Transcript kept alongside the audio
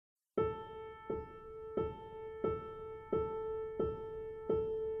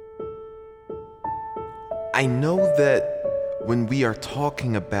I know that when we are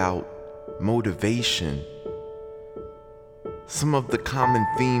talking about motivation, some of the common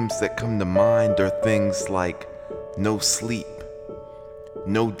themes that come to mind are things like no sleep,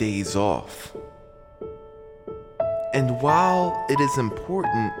 no days off. And while it is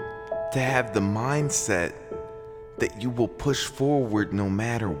important to have the mindset that you will push forward no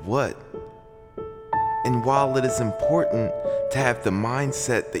matter what, and while it is important to have the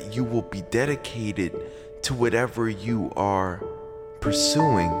mindset that you will be dedicated to whatever you are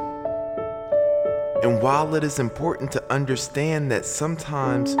pursuing, and while it is important to understand that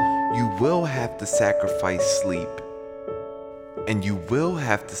sometimes you will have to sacrifice sleep, and you will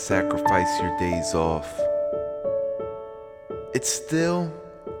have to sacrifice your days off, it's still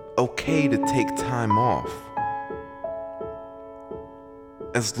okay to take time off,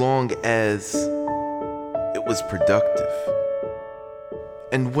 as long as it was productive.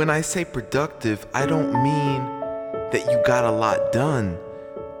 And when I say productive, I don't mean that you got a lot done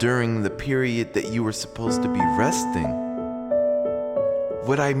during the period that you were supposed to be resting.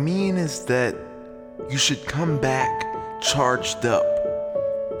 What I mean is that you should come back charged up.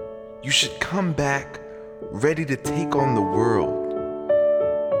 You should come back ready to take on the world.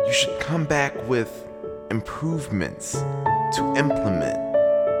 You should come back with improvements to implement,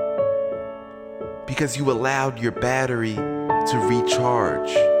 because you allowed your battery to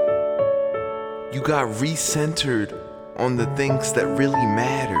recharge. You got recentered on the things that really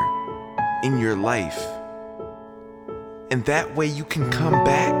matter in your life. And that way you can come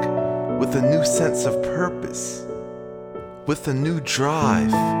back with a new sense of purpose, with a new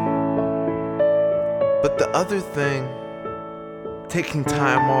drive. But the other thing taking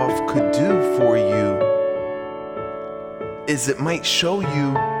time off could do for you is it might show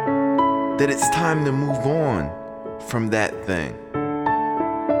you that it's time to move on from that thing.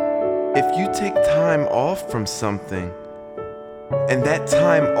 If you take time off from something and that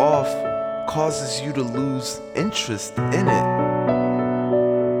time off causes you to lose interest in it,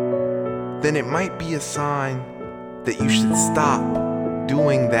 then it might be a sign that you should stop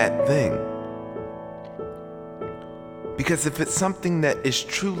doing that thing. Because if it's something that is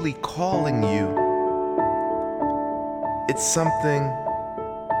truly calling you, it's something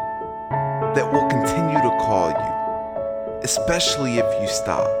that will continue to call you, especially if you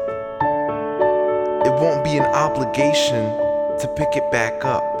stop. It won't be an obligation to pick it back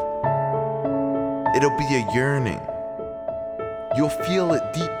up. It'll be a yearning. You'll feel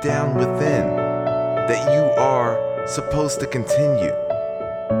it deep down within that you are supposed to continue.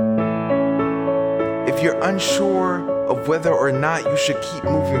 If you're unsure of whether or not you should keep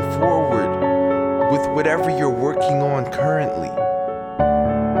moving forward with whatever you're working on currently,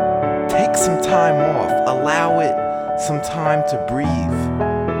 take some time off. Allow it some time to breathe.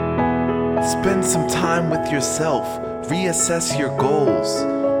 Spend some time with yourself. Reassess your goals.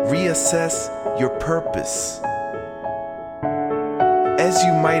 Reassess your purpose. As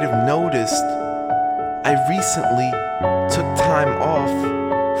you might have noticed, I recently took time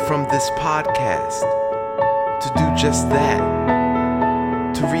off from this podcast to do just that,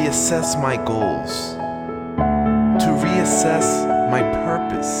 to reassess my goals, to reassess my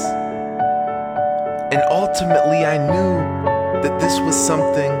purpose. And ultimately I knew that this was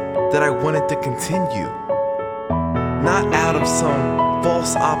something that I wanted to continue, not out of some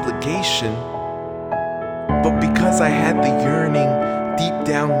false obligation, but because I had the yearning deep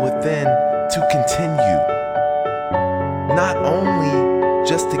down within to continue. Not only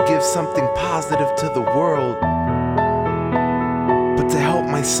just to give something positive to the world, but to help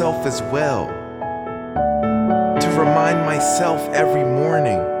myself as well. To remind myself every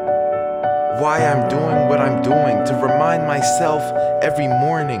morning why I'm doing what I'm doing. To remind myself every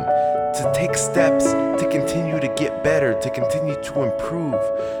morning to take steps to continue to get better, to continue to improve.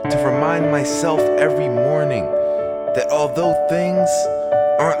 To remind myself every morning that although things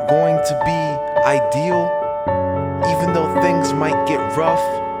aren't going to be ideal, even though things might get rough,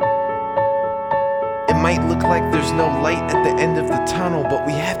 it might look like there's no light at the end of the tunnel, but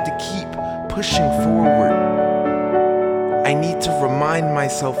we have to keep pushing forward. I need to remind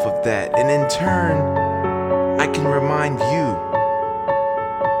myself of that, and in turn, I can remind you.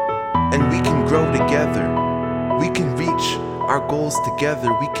 And we can grow together. We can reach our goals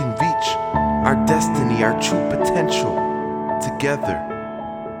together. We can reach our destiny, our true potential together.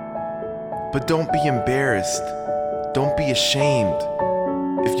 But don't be embarrassed. Don't be ashamed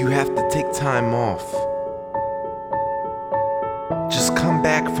if you have to take time off. Just come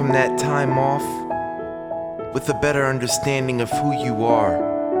back from that time off with a better understanding of who you are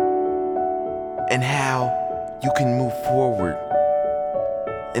and how you can move forward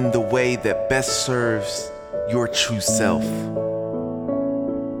in the way that best serves your true self.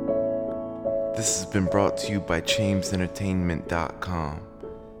 This has been brought to you by ChamesEntertainment.com.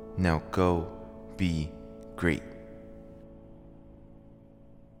 Now go be great.